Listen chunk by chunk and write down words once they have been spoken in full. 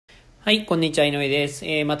はい、こんにちは、井上です。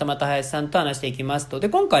また林さんと話していきますと。で、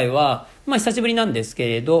今回は、久しぶりなんですけ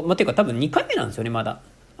れど、ていうか多分2回目なんですよね、まだ。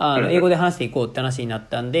英語で話していこうって話になっ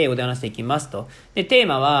たんで、英語で話していきますと。で、テー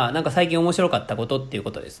マは、最近面白かったことっていう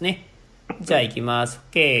ことですね。じゃあ行きます。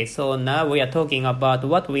Okay, so now we are talking about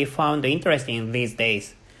what we found interesting these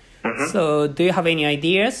days. So, do you have any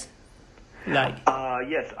ideas? Yes.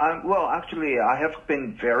 Well, actually, I have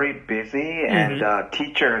been very busy, and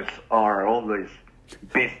teachers are always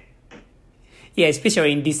busy. Yeah,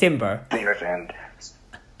 especially in December. And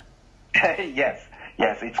yes,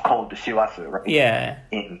 it's called shiwasu, right? Yeah.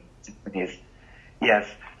 In Japanese. Yes.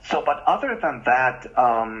 So, but other than that,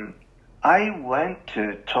 I went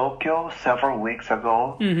to Tokyo several weeks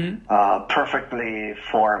ago, perfectly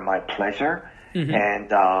for my pleasure.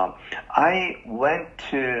 And I went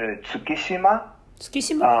to Tsukishima.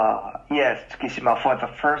 Tsukishima? Yes, Tsukishima for the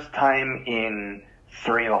first time in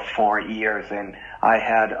 3 or 4 years, and I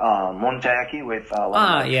had monjayaki with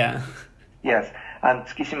yeah. Yes, and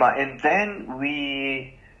Tsukishima, and then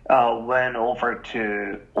we went over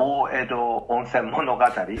to Oedo Onsen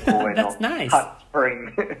Monogatari. Oedo That's nice. Hot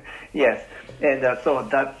Spring. Yes, and so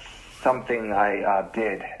that's something I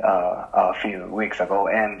did a few weeks ago,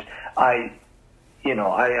 and I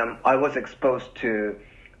was exposed to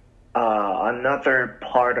another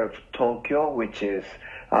part of Tokyo, which is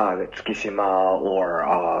Tsukishima or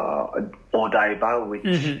Odaiba, which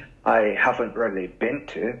I haven't really been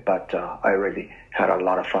to, but I really had a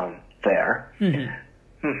lot of fun there.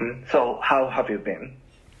 So how have you been?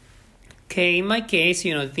 Okay, in my case,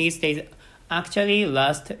 these days, actually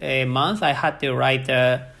last month I had to write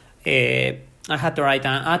an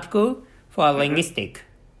article for a linguistic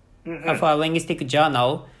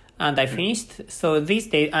journal, and I finished. So these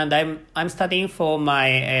days, and I'm studying for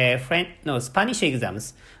my Spanish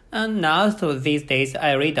exams. And now, so these days,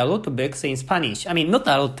 I read a lot of books in Spanish. I mean, not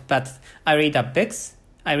a lot, but I read books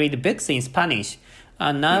in Spanish.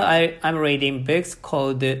 And now I'm reading books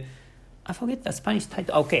called, I forget the Spanish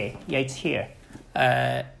title. Okay, yeah, it's here.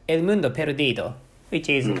 El Mundo Perdido, which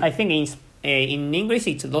is, I think in English,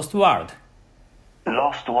 it's Lost World.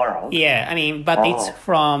 Lost World? Yeah, I mean, but it's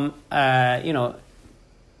from,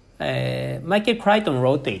 Michael Crichton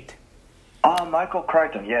wrote it. Michael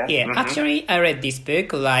Crichton, yes. Yeah, actually, I read this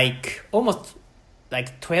book almost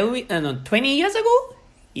 20 years ago.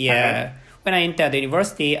 Yeah, when I entered the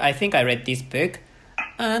university, I think I read this book,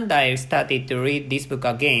 and I started to read this book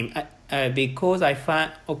again because I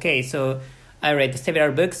found, so I read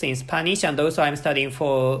several books in Spanish, and also I'm studying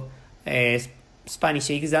for Spanish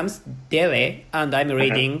exams daily, and I'm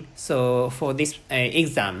reading for this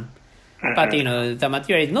exam. But the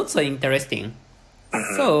material is not so interesting.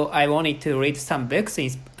 So I wanted to read some book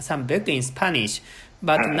in Spanish,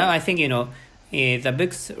 but now I think the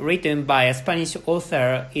books written by a Spanish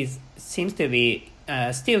author seems to be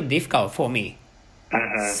still difficult for me.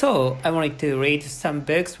 So I wanted to read some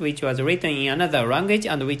books which was written in another language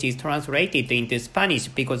and which is translated into Spanish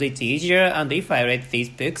because it's easier. And if I read this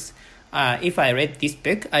book,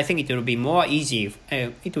 I think it will be more easy.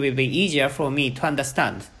 It will be easier for me to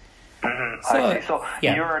understand. I see. So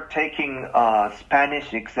you're taking a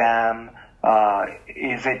Spanish exam.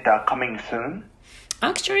 Is it coming soon?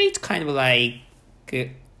 Actually, it's kind of like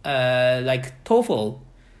TOEFL.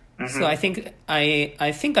 So I think I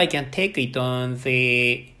can take it on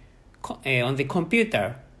the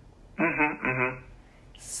computer.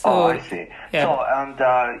 So, I see. Yeah. So and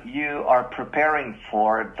you are preparing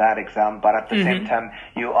for that exam, but at the same time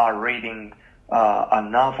you are reading a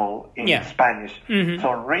novel in Spanish.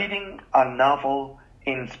 So reading a novel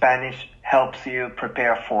in Spanish helps you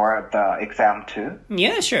prepare for the exam too?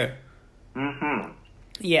 Yeah, sure.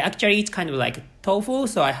 Yeah, actually it's kind of like TOEFL,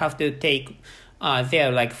 so I have to take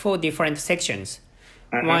there are 4 different sections.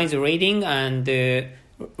 One is reading and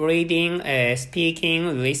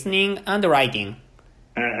speaking, listening, and writing.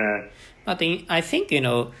 But I think,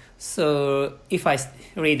 so if I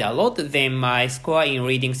read a lot, then my score in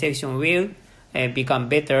reading section will become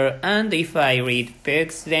better. And if I read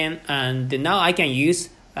books, and now I can use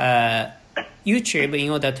YouTube in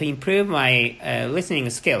order to improve my listening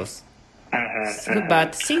skills.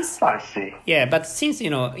 But since I see. Yeah, but since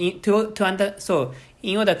in order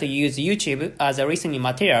to use YouTube as a listening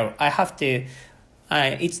material, I have to.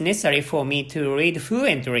 It's necessary for me to read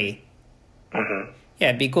fluently.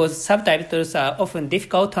 Yeah, because subtitles are often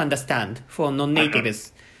difficult to understand for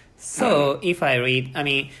non-natives. So if I read,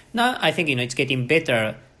 now I think it's getting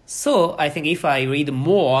better. So I think if I read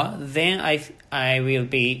more, then I will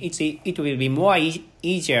be it will be more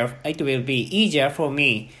easier. It will be easier for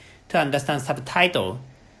me to understand subtitle.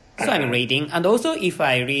 So I'm reading, and also if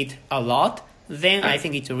I read a lot, then I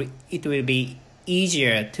think it will be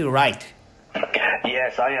easier to write.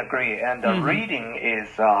 Yes, I agree. And reading is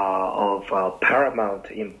of paramount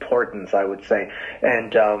importance, I would say.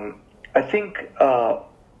 And I think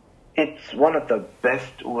it's one of the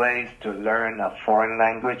best ways to learn a foreign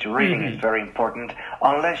language. Reading is very important.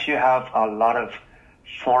 Unless you have a lot of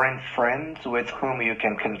foreign friends with whom you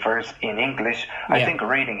can converse in English, I think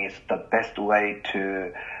reading is the best way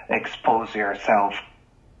to expose yourself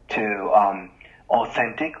to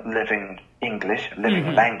authentic living English,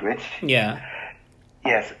 living language. Yeah.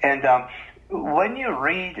 Yes, and when you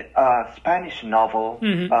read a Spanish novel,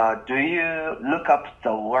 do you look up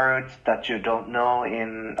the words that you don't know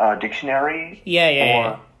in a dictionary?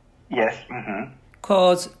 Yeah. Yes.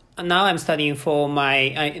 Because now I'm studying for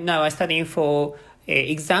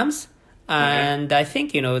exams, and I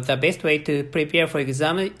think the best way to prepare for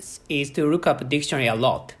exams is to look up dictionary a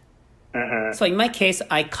lot. So in my case,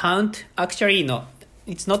 I count. Actually,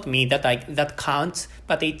 it's not me that counts,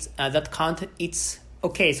 but it's It's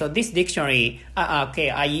okay. So this dictionary,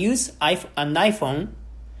 I use an iPhone,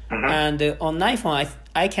 and on iPhone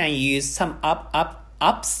I can use some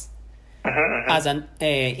apps as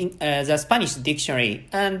a Spanish dictionary,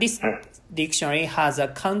 and this dictionary has a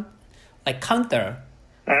counter,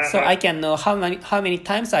 so I can know how many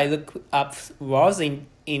times I look up words in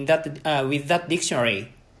that with that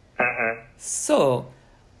dictionary. So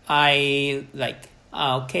I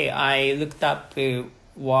I looked up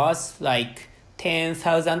words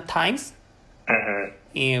 10,000 times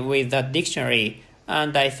with that dictionary,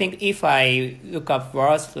 and I think if I look up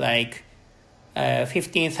words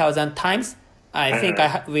 15,000 times, I think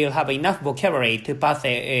I will have enough vocabulary to pass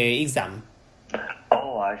the exam.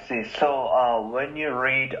 Oh, I see. So when you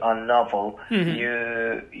read a novel,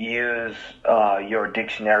 you use your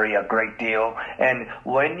dictionary a great deal, and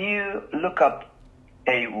when you look up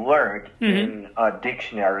a word in a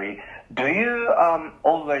dictionary, do you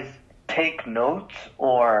always take notes,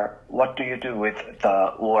 or what do you do with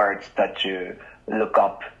the words that you look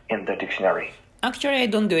up in the dictionary? Actually, I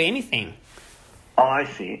don't do anything. Oh, I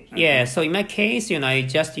see. Yeah, so in my case, I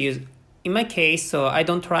just use... In my case, so I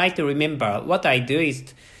don't try to remember. What I do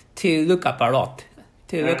is to look up a lot.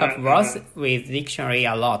 To look up words with dictionary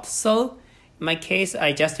a lot. So, in my case,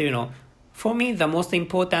 I just, for me, the most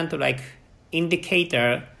important,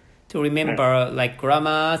 indicator to remember,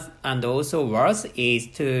 grammar and also words is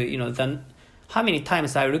to, how many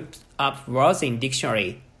times I looked up words in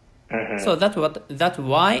dictionary. So that's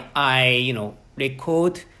why I,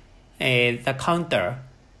 record the counter.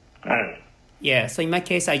 Yeah, so in my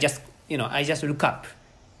case, I just look up.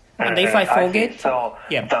 And if I forget... So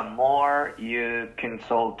the more you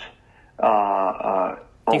consult or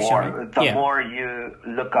the more you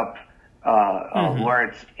look up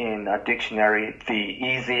words in a dictionary, the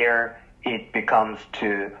easier it becomes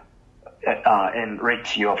to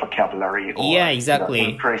enrich your vocabulary or exactly.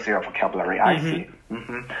 increase your vocabulary. I see.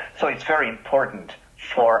 So it's very important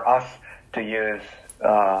for us to use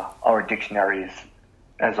our dictionaries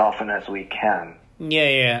as often as we can.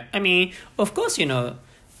 Yeah. I mean, of course,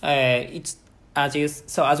 it's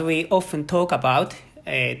as we often talk about,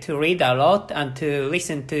 to read a lot and to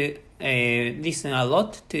listen a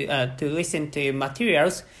lot, to listen to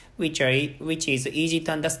materials which is easy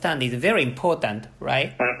to understand is very important,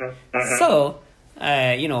 right? So,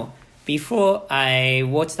 before I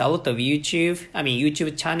watched a lot of YouTube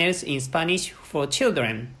channels in Spanish for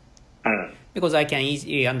children, because I can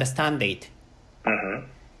easily understand it.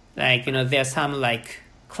 There are some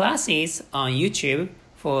classes on YouTube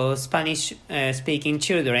for Spanish speaking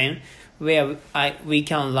children where we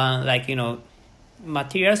can learn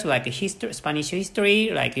materials like Spanish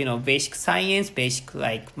history, basic science, basic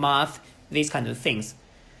math, these kind of things.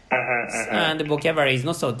 And the vocabulary is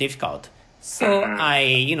not so difficult. So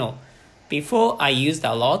before I used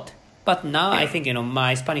a lot, but now I think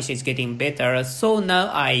my Spanish is getting better. So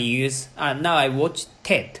now I watch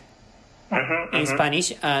TED in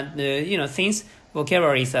Spanish, and since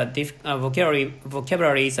vocabularies are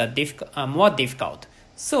more difficult.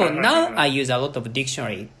 So now I use a lot of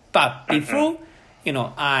dictionary. But before,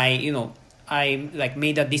 I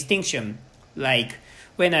made a distinction.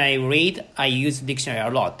 When I read, I use dictionary a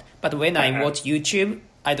lot. But when I watch YouTube,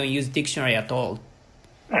 I don't use dictionary at all.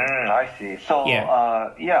 I see. So,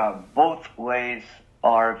 both ways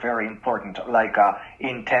are very important.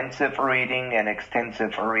 Intensive reading and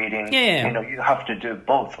extensive reading. You have to do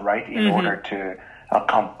both, right, in order to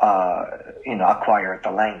acquire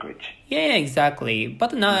the language. Yeah, exactly.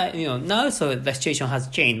 But now so the situation has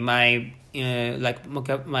changed. My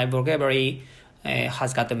my vocabulary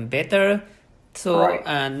has gotten better So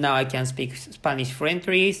Right. now I can speak Spanish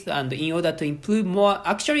fluently, and in order to improve more,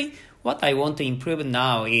 actually, what I want to improve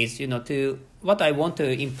now is,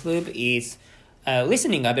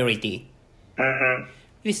 listening ability, Mm-hmm.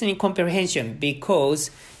 listening comprehension, because,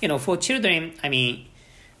 for children,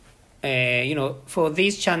 for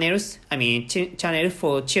these channels, channels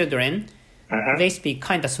for children, Mm-hmm. they speak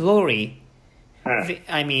kind of slowly.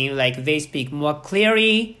 They speak more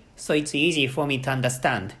clearly, so it's easy for me to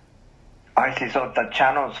understand. I see. So the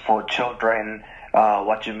channels for children,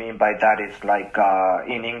 what you mean by that is like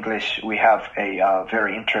in English, we have a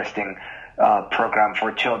very interesting program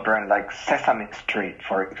for children like Sesame Street,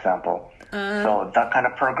 for example. So that kind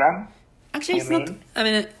of program? Actually, You it's not.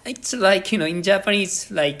 mean? It's like, in Japanese,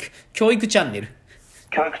 like 教育 channel.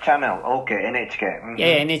 Kyōiku channel. Okay, NHK. Mm-hmm.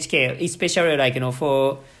 Yeah, NHK, especially like,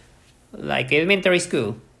 for like elementary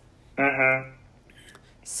school. Mm-hmm.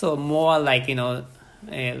 So more like,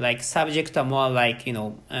 like subjects are more like,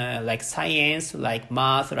 like science, like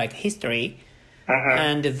math, like history, Mm-hmm.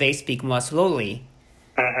 and they speak more slowly.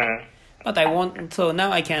 Mm-hmm. But so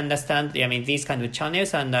now I can understand, these kind of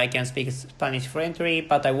channels, and I can speak Spanish fluently,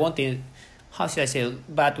 but I want to, how should I say,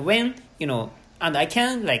 but when, and I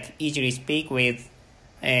can like easily speak with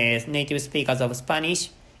native speakers of Spanish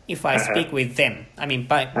if I speak with them.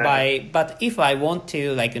 But if I want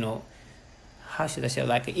to, like, how should I say,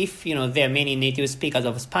 like, if, there are many native speakers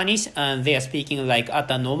of Spanish and they are speaking like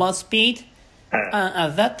at a normal speed,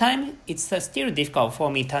 at that time, it's still difficult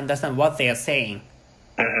for me to understand what they are saying.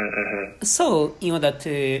 So, in order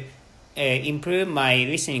to improve my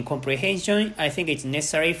listening comprehension, I think it's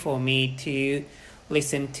necessary for me to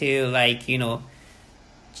listen to, like,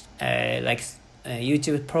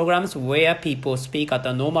 YouTube programs where people speak at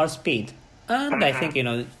a normal speed. And I think,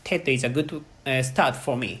 TED is a good start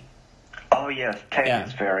for me. Oh, yes, TED Yeah.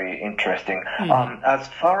 is very interesting. As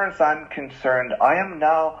far as I'm concerned, I am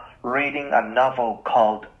now reading a novel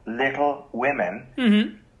called Little Women,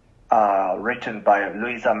 written by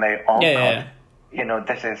Louisa May Alcott. Yeah.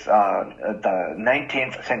 This is the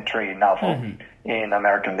 19th century novel in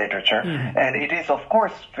American literature. And it is, of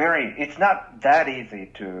course, it's not that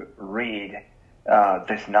easy to read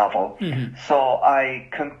this novel. So I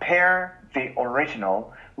compare the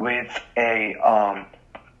original with a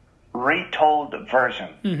retold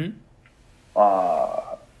version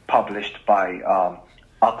published by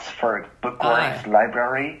Oxford Bookworms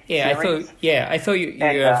Library series. I saw your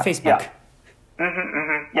Facebook.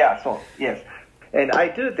 Yeah, so yes. And I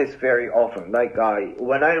do this very often. Like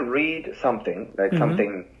when I read something, like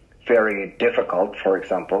something very difficult, for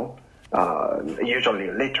example,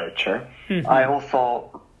 usually literature, I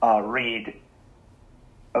also read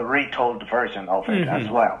a retold version of it as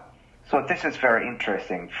well. So this is very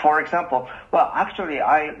interesting. For example, actually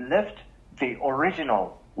I left the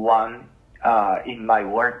original one in my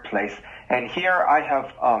workplace, and here I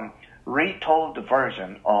have retold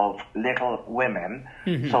version of Little Women.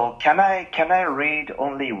 So can I read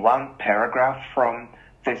only one paragraph from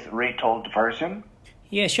this retold version?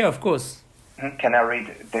 Yeah, sure, of course. Can I read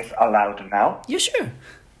this aloud now? Yeah, sure.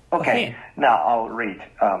 Okay, now I'll read.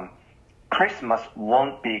 Christmas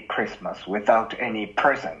won't be Christmas without any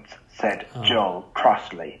presents, said Joe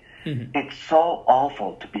crossly. It's so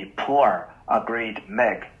awful to be poor, agreed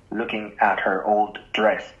Meg, looking at her old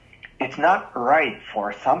dress. It's not right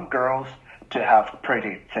for some girls to have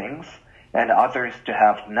pretty things and others to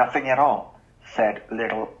have nothing at all, said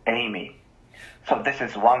little Amy. So this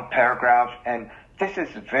is one paragraph, and this is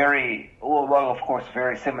very, of course,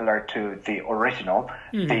 very similar to the original.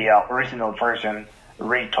 The original version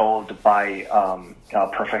retold by a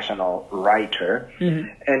professional writer.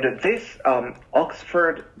 And this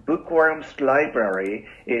Oxford Bookworms Library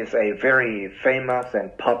is a very famous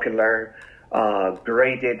and popular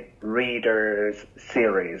graded readers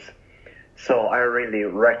series. So I really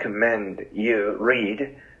recommend you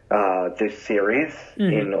read this series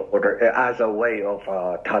in order as a way of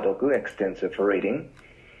tadoku, extensive reading.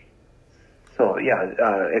 So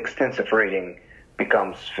extensive reading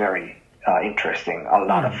becomes very interesting, a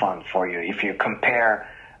lot of fun for you if you compare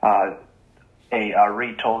a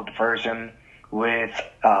retold version with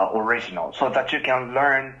original, so that you can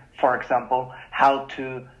learn, for example, how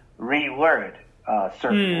to reword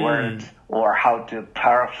certain words or how to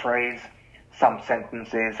paraphrase some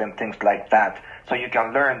sentences and things like that. So you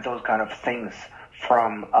can learn those kind of things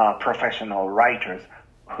from professional writers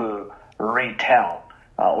who retell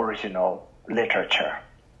original literature.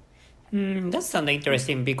 That sounds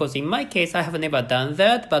interesting, because in my case, I have never done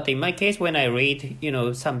that. But in my case, when I read,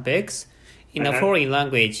 some books in a foreign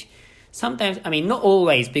language, sometimes, I mean, not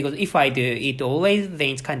always, because if I do it always, then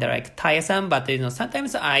it's kind of like tiresome. But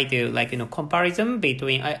sometimes I do like comparison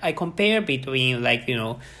between. I compare between like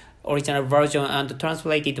original version and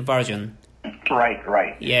translated version.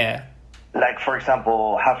 Right. Yeah. Like for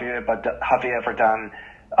example, have you ever done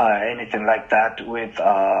anything like that with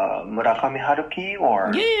Murakami Haruki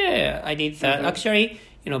or? Yeah, I did that. Actually,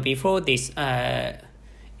 before this,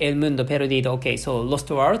 El Mundo Perdido. Okay, so Lost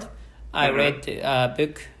World. I read a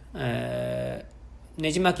book,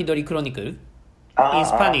 Nejimaki Dori Chronicle, in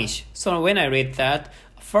Spanish. So when I read that,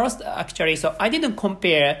 first actually, so I didn't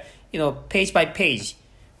compare, page by page.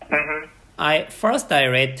 I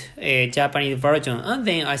read a Japanese version, and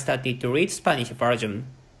then I started to read Spanish version.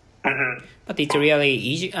 But it's really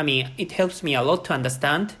easy. I mean, it helps me a lot to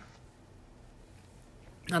understand,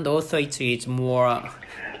 and also it's more.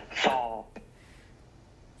 So.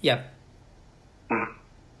 Yeah.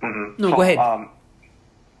 No, so, go ahead.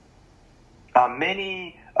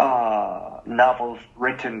 Many novels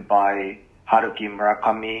written by Haruki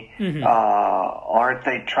Murakami, are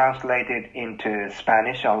they translated into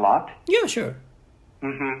Spanish a lot? Yeah, sure.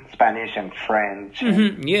 Spanish and French.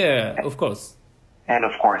 Yeah, of course. And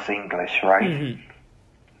of course English, right?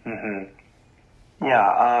 I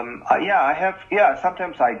have. Yeah,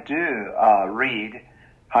 sometimes I do read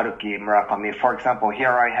Haruki Murakami. For example,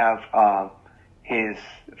 here I have his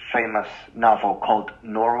famous novel called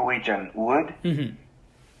Norwegian Wood.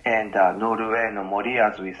 And Norue no Mori,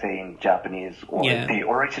 as we say in Japanese, or the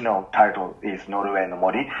original title is Norue no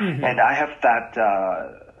Mori. And I have that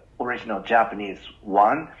original Japanese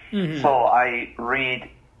one. So I read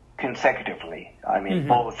consecutively. I mean,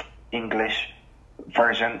 both English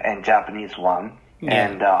version and Japanese one.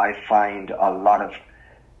 And I find a lot of,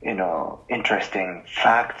 interesting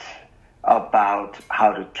facts about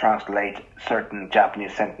how to translate certain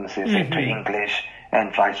Japanese sentences into English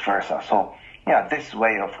and vice versa. So, yeah, this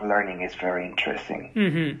way of learning is very interesting.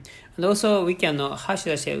 And also, we can, how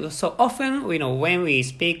should I say, so often, when we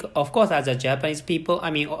speak, of course, as a Japanese people,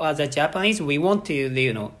 as a Japanese, we want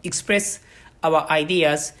to, express our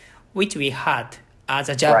ideas which we had as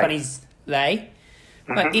a Japanese, right?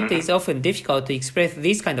 But it is often difficult to express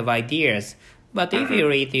these kind of ideas. But if you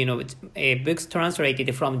read, books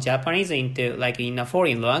translated from Japanese into, like, in a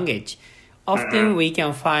foreign language, often we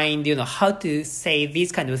can find, how to say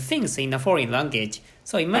these kind of things in a foreign language.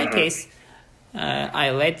 So in my case,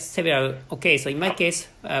 I read several. Okay, so in my case,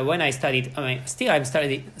 when I studied, still I'm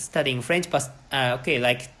studying French, but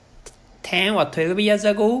like 10 or 12 years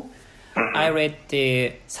ago, I read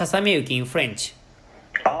Sasameuki in French.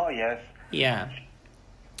 Oh yes. Yeah,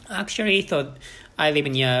 actually, so I live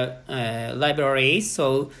near a library,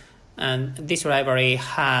 and this library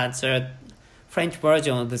has a French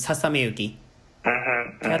version of the Sasameuki.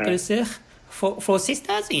 Quatre sœurs, four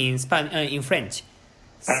sisters in French.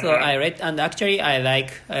 So I read, and actually I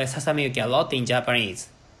like Sasameuki a lot in Japanese.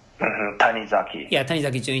 Tanizaki. Yeah,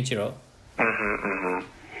 Tanizaki Junichiro.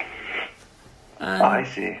 I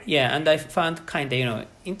see. Yeah, and I found kind of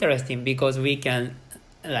interesting because we can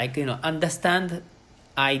understand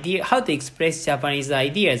how to express Japanese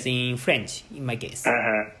ideas in French. In my case.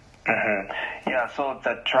 Yeah, so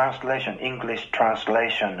the English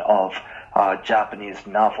translation of Japanese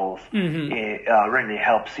novels, it really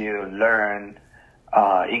helps you learn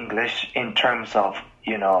English in terms of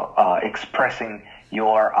expressing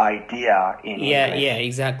your idea in English. Yeah,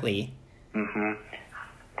 exactly.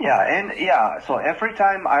 So every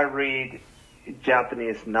time I read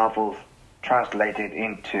Japanese novels translated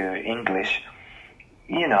into English,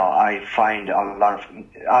 I find a lot of,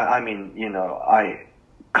 I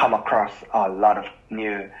come across a lot of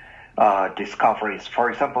new discoveries. For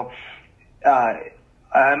example, I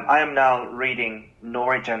am now reading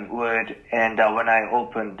Norwegian Wood, and when I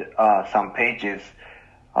opened some pages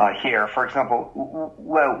here, for example,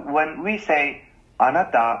 when we say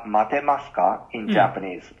 "anata matemasu ka" in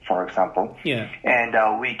Japanese, for example, and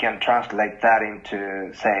we can translate that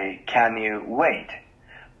into, say, "Can you wait?"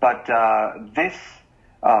 But this,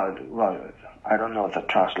 I don't know the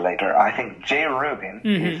translator. I think J. Rubin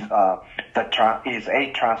is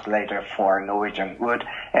a translator for Norwegian Wood,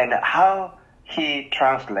 and how he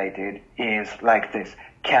translated is like this: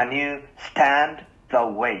 "Can you stand the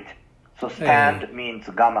wait?" So stand means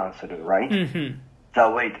我慢する, right? The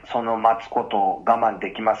wait, その待つことを我慢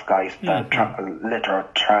できますか is the literal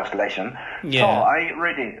translation. So I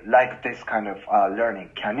really like this kind of learning.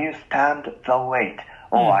 Can you stand the wait?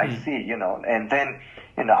 Oh, I see, and then,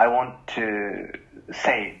 I want to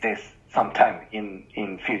say this sometime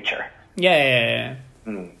in future. Yeah.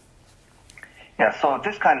 Yeah, so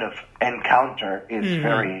this kind of encounter is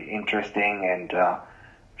very interesting and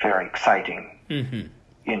very exciting. Mm-hmm.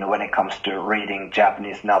 When it comes to reading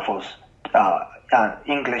Japanese novels,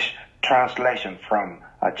 English translation from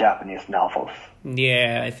Japanese novels.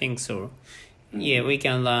 Yeah, I think so. Yeah, we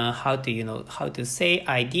can learn how to say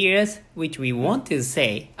ideas which we want to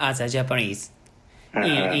say as a Japanese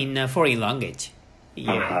in a foreign language.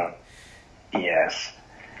 Yeah. Yes.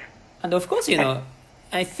 And of course,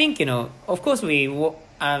 I think, of course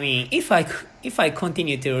if I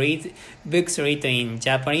continue to read books written in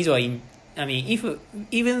Japanese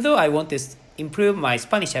even though I want to improve my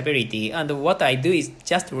Spanish ability, and what I do is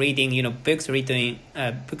just reading, books written in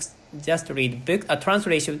books. Just read books,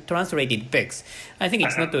 translated books. I think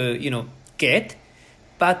it's not good,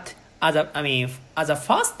 but as a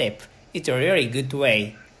first step, it's a really good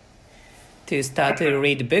way to start to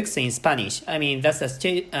read books in Spanish. That's the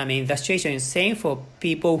situation is same for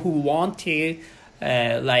people who want to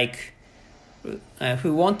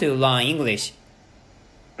who want to learn English.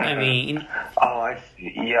 I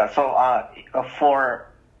see. Yeah. So for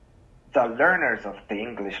the learners of the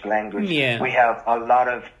English language, we have a lot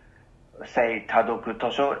of, say, tadoku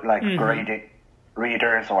tosho, like graded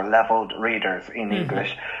readers or leveled readers in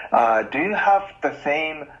English. Do you have the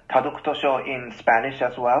same tadoku tosho in Spanish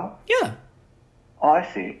as well? Yeah. Oh, I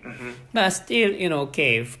see. But still,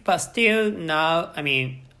 okay. But still now,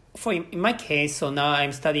 in my case, so now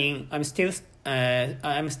I'm studying. I'm still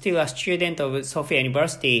a student of Sophia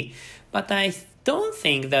University, but I don't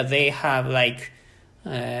think that they have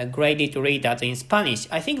graded readers in Spanish.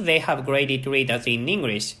 I think they have graded readers in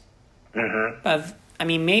English. But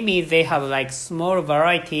maybe they have small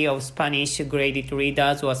variety of Spanish graded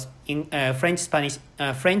readers or in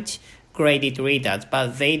French graded readers,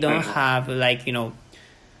 but they don't have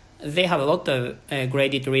they have a lot of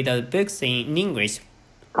graded reader books in English.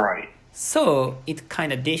 Right. So it's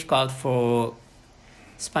kind of difficult for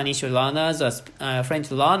Spanish learners or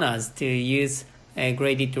French learners to use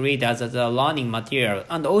graded readers as a learning material.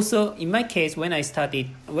 And also in my case, when I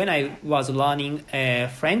was learning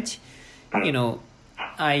French, I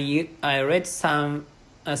read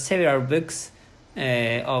several books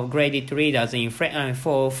of graded readers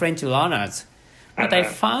for French learners, but I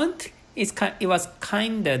found it was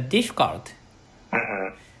kind of difficult.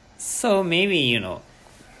 So maybe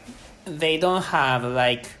they don't have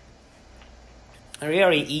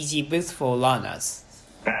really easy books for learners.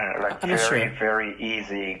 I'm not sure. Very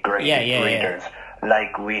easy graded readers,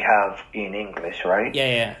 like we have in English, right?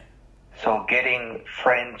 Yeah. So getting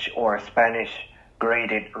French or Spanish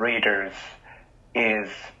graded readers is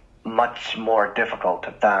much more difficult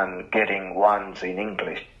than getting ones in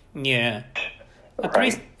English. Yeah. At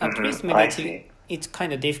Right. least I maybe see. it's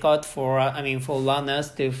kind of difficult for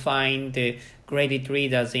learners to find the graded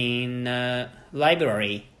readers in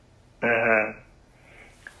library.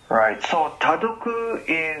 Right. So Tadoku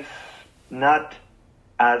is not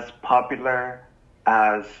as popular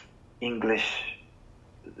as English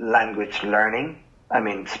language learning.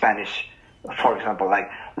 Spanish, for example,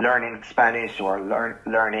 learning Spanish or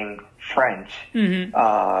learning French.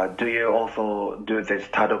 Do you also do this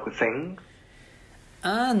Tadoku thing?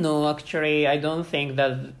 No, actually, I don't think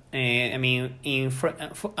that.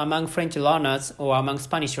 Among French learners or among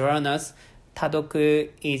Spanish learners, Tadoku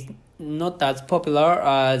is not as popular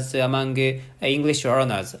as among English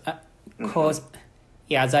learners. Because,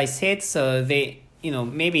 as I said, so they,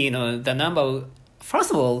 maybe the number.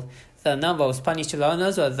 First of all, the number of Spanish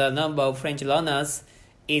learners or the number of French learners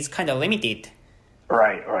is kind of limited.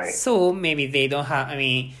 Right. So maybe they don't have.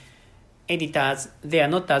 Editors, there are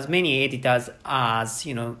not as many editors as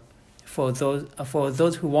for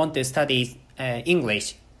those who want to study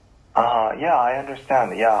English. Yeah, I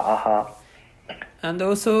understand. Yeah, And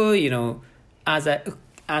also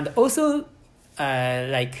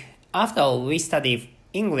after we study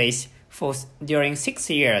English during 6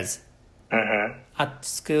 years at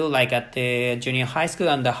school, at the junior high school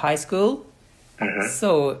and the high school.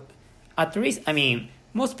 So at least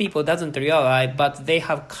most people doesn't realize, but they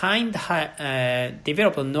have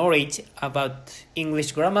developed knowledge about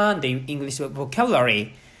English grammar and the English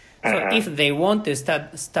vocabulary. So if they want to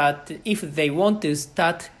start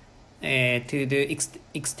to do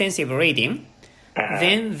extensive reading,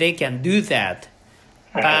 then they can do that.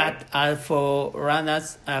 But for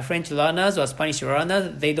learners, French learners or Spanish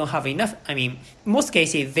learners, they don't have enough. Most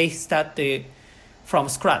cases they start from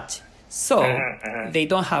scratch, so they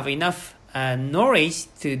don't have enough knowledge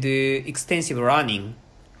to do extensive learning.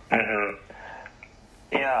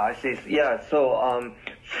 Yeah, I see. Yeah, so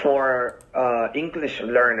for English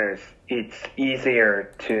learners, it's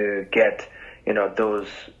easier to get those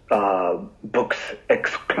books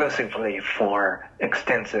exclusively for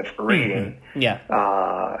extensive reading. Yeah.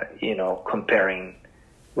 Comparing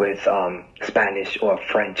with Spanish or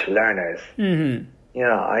French learners.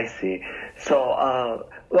 Yeah, I see. So,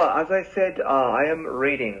 as I said, I am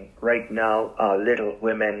reading right now Little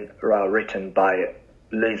Women, written by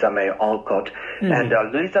Louisa May Alcott. And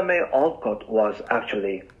Louisa May Alcott was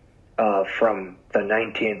actually from the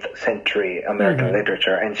 19th century American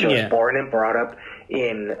literature, and she was born and brought up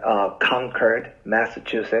in Concord,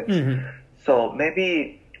 Massachusetts. So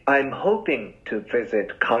maybe I'm hoping to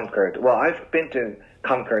visit Concord. Well, I've been to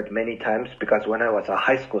Concord many times because when I was a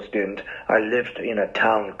high school student, I lived in a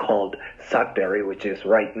town called Sudbury, which is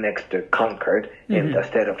right next to Concord in the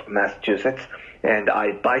state of Massachusetts. And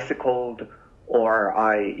I bicycled or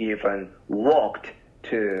I even walked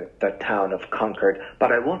to the town of Concord.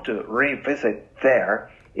 But I want to revisit there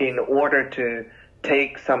in order to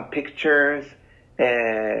take some pictures,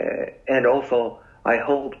 and also I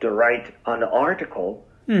hope to write an article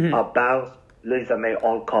about Louisa May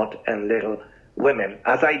Alcott and Little Women,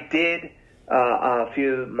 as I did a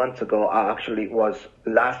few months ago. Actually, it was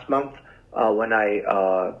last month when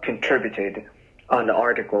I contributed an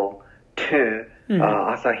article to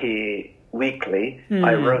Asahi Weekly.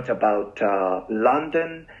 I wrote about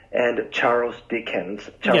London and Charles Dickens.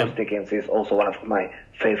 Charles Dickens is also one of my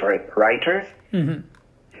favorite writers. And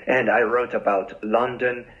I wrote about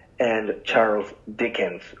London and Charles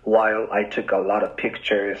Dickens while I took a lot of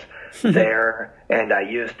pictures there, and I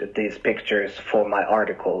used these pictures for my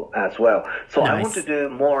article as well. So I want to do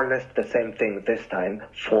more or less the same thing this time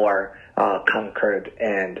for Concord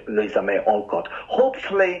and Louisa May Alcott.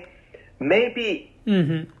 Hopefully, maybe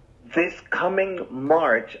this coming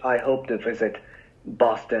March, I hope to visit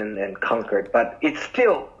Boston and Concord, but it's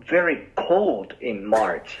still very cold in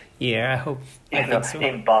March. Yeah, I hope. I think so.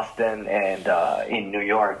 In Boston and in New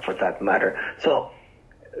York, for that matter. So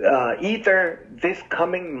either this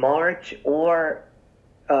coming March or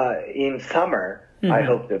in summer, I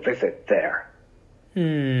hope to visit there.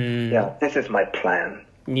 Yeah, this is my plan.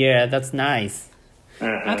 Yeah, that's nice.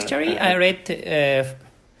 Actually, I read.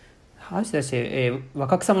 How should I say?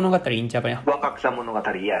 若草物語 in Japan. 若草物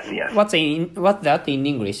語, yes. What's that in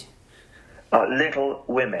English? Little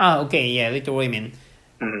Women. Okay, yeah, Little Women.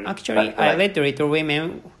 Actually, I read Little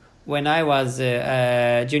Women when I was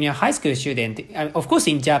a junior high school student. Of course,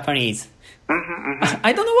 in Japanese.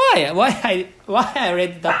 I don't know why I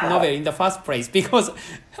read that novel in the first place, because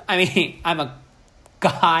I'm a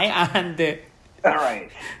guy and. All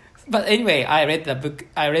right. But anyway, I read the book.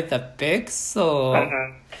 So.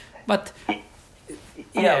 But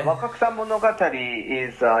yeah, Wakaksa Monogatari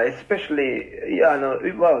is especially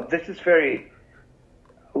this is very,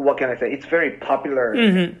 what can I say? It's very popular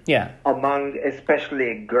among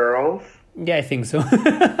especially girls. Yeah, I think so.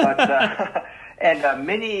 But and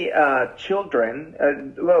many children.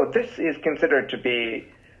 This is considered to be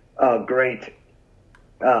a great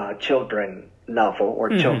children novel or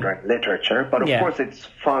children literature. But of course, it's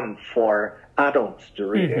fun for adults to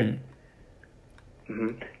read it.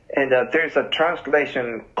 And there's a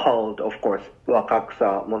translation called, of course,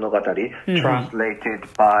 Wakaksa Monogatari, translated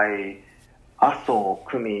by Aso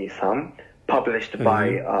Kumi-san, published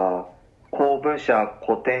by Kobunsha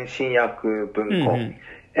Koten Shinyaku Bunko.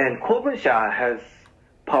 And Kobunsha has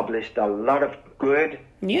published a lot of good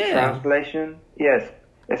translation. Yes,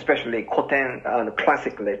 especially Koten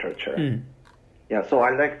classic literature. Yeah, so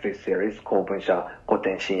I like this series, Kobunsha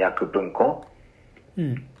Koten Shinyaku Bunko.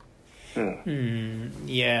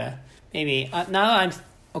 Yeah, maybe now I'm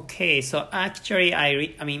okay. So actually, how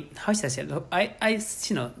should I say? I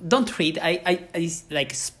don't read. I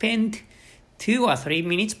like spend 2 or 3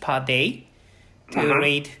 minutes per day to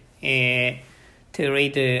read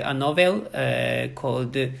a novel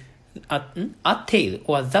called A Tale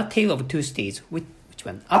or The Tale of Two States. Which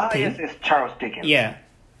one? Yes, it's Charles Dickens. Yeah.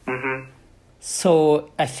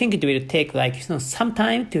 So I think it will take some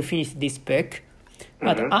time to finish this book.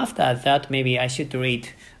 But after that, maybe I should read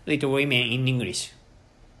Little Women in English.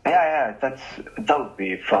 Yeah, that would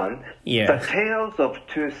be fun. Yeah. The Tales of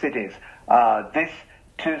Two Cities. This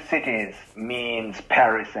two cities means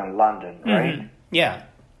Paris and London, right? Yeah.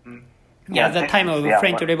 Yeah, the time of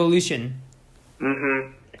French Revolution.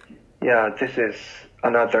 Yeah, this is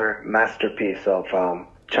another masterpiece of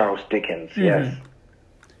Charles Dickens. Yes.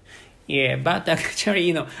 Yeah, but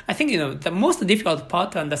actually, I think the most difficult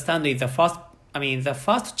part to understand is the first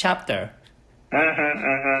chapter.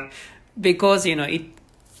 Because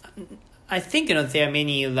I think there are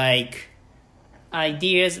many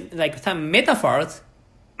ideas, some metaphors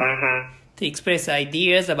to express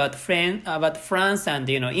ideas about France and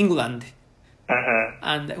England.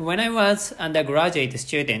 And when I was undergraduate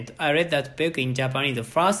student, I read that book in Japanese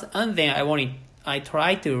first, and then I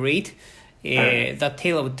tried to read The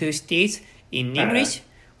Tale of Two Cities in English,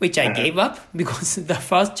 which I gave up because the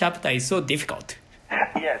first chapter is so difficult.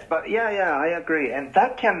 Yes, but yeah, I agree. And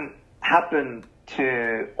that can happen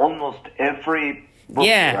to almost every book,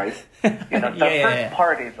 right? You know, the first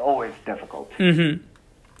part is always difficult.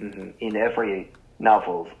 In every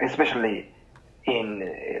novel, especially in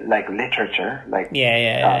like literature, like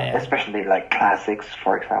especially like classics,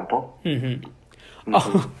 for example.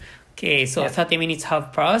 Okay, so 30 minutes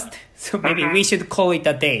have passed, so maybe we should call it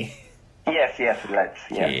a day. Yes, let's.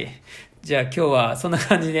 Okay. じゃあ今日はそんな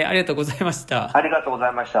感じでありがとうございました。ありがとうござ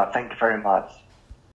いました。Thank you very much.